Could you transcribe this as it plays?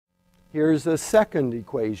Here's a second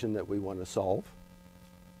equation that we want to solve.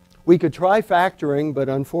 We could try factoring, but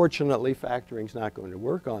unfortunately factoring is not going to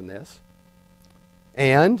work on this.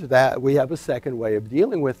 And that we have a second way of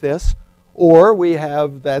dealing with this, or we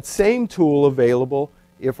have that same tool available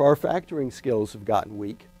if our factoring skills have gotten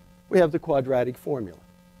weak. We have the quadratic formula.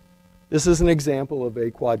 This is an example of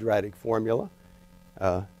a quadratic formula.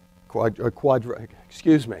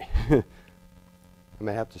 Excuse me. I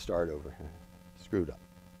may have to start over. Screwed up.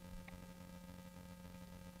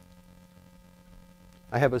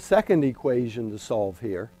 I have a second equation to solve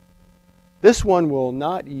here. This one will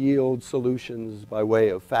not yield solutions by way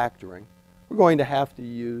of factoring. We're going to have to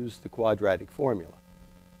use the quadratic formula.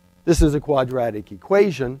 This is a quadratic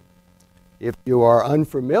equation. If you are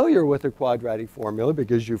unfamiliar with the quadratic formula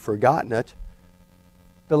because you've forgotten it,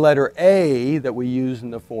 the letter A that we use in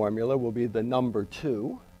the formula will be the number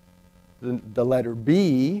 2. The letter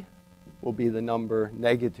B will be the number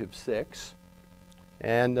 -6.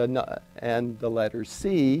 And the letter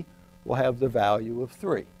C will have the value of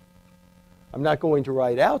 3. I'm not going to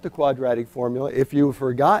write out the quadratic formula. If you've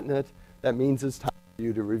forgotten it, that means it's time for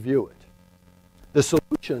you to review it. The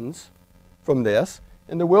solutions from this,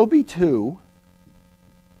 and there will be 2,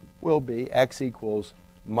 will be x equals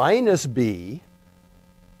minus b.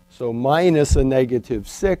 So minus a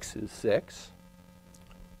 -6 is 6.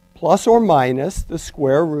 Plus or minus the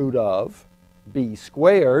square root of b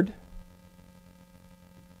squared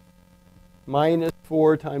minus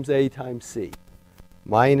 4 times a times c.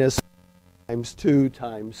 Minus times 2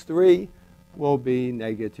 times 3 will be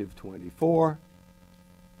 -24.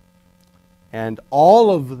 And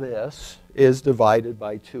all of this is divided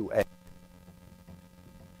by 2a.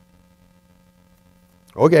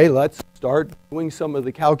 Okay, let's start doing some of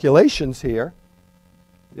the calculations here.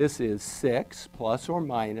 This is 6 plus or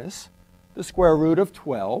minus the square root of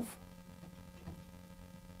 12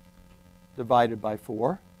 divided by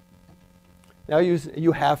 4. Now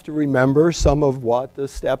you have to remember some of what the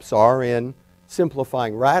steps are in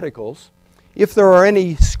simplifying radicals. If there are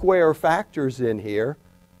any square factors in here,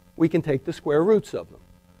 we can take the square roots of them.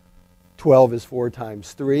 12 is 4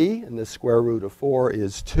 times 3, and the square root of 4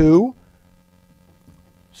 is 2.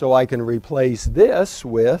 So I can replace this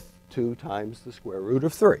with 2 times the square root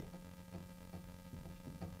of 3.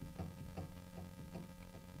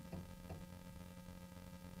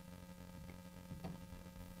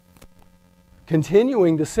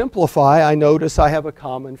 Continuing to simplify, I notice I have a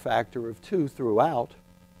common factor of 2 throughout.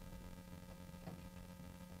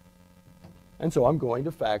 And so I'm going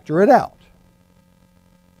to factor it out.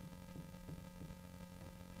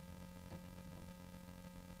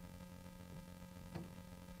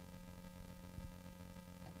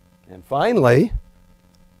 And finally,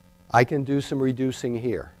 I can do some reducing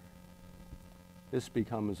here. This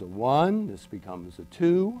becomes a 1, this becomes a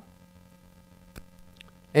 2.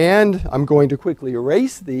 And I'm going to quickly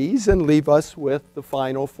erase these and leave us with the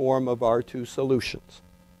final form of our 2 solutions.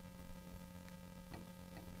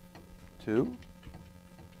 2,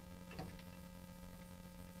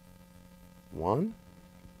 1.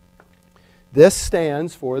 This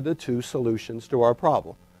stands for the 2 solutions to our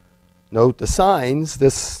problem. Note the signs.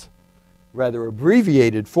 This rather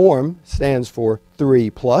abbreviated form stands for 3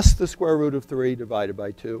 plus the square root of 3 divided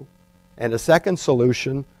by 2. And a second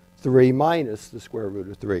solution, 3 minus the square root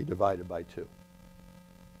of 3 divided by 2.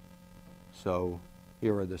 So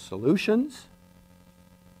here are the solutions.